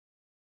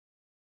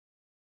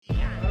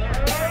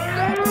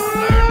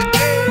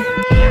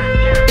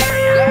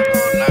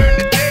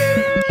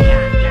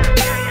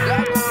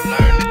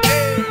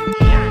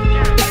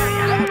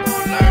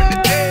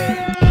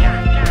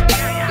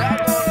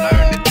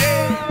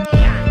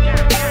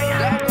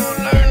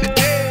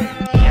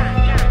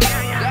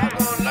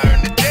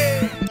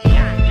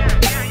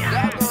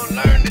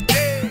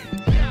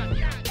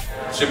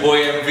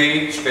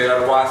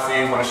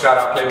NYC. Want to shout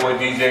out Playboy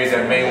DJs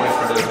at Maywood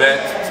for the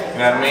event. You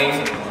know what I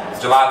mean?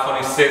 July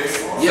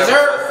 26th, yes,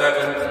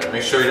 7 to 7.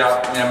 Make sure y'all,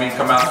 you know what I mean,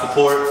 come out and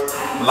support.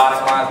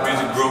 Melodic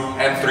music group,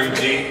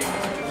 M3G.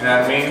 You know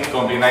what I mean? It's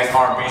gonna be a nice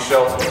R&B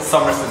show.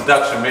 Summer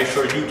Seduction. Make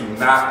sure you do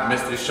not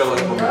miss this show.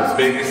 It's gonna be the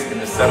biggest in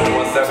the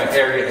 717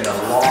 area in a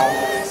long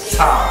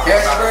time.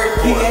 Harrisburg,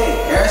 PA.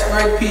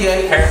 Harrisburg, PA.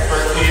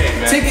 Harrisburg, PA,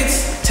 man.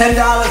 Tickets, $10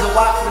 a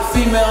watch for the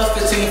females,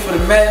 15 for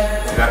the men,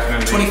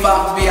 Definitely. 25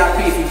 for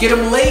VIP. If you get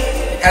them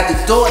late, at the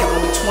door they're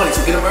gonna be 20.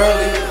 So get them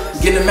early,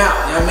 get them out.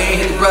 You know what I mean?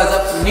 Hit the brothers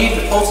up if you need.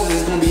 The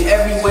posters is gonna be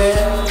everywhere.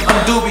 I'm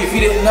Doobie if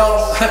you didn't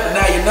know, but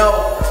now you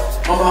know.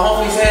 On my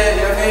homies' head,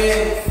 you know what I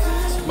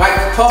mean?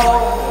 Mike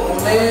Paul,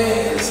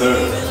 man. Yes, sir.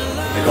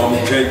 They call me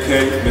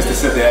JK, Mr.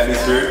 Set the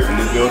Atmosphere in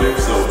the building.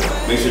 So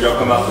make sure y'all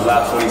come out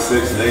July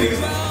 26th, ladies.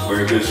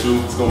 Wear a good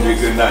shoe. It's gonna be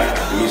a good night.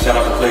 Give me a shout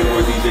out to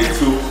Playboy DJ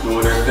 2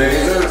 doing their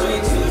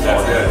thing.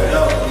 All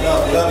that.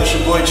 Yo, it's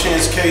your boy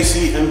Chance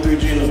Casey,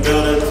 M3G in the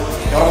building.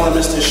 Y'all don't wanna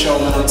miss this show,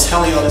 man. I'm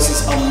telling y'all, this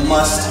is a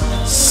must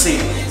see.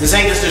 This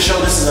ain't just a show,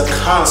 this is a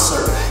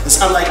concert.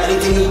 It's unlike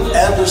anything you've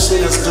ever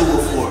seen us do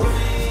before.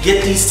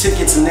 Get these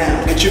tickets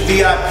now. Get your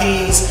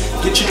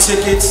VIPs, get your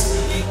tickets.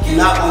 You're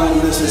not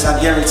gonna miss this, I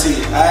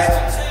guarantee it, alright?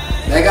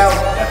 Let go.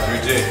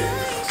 M3G.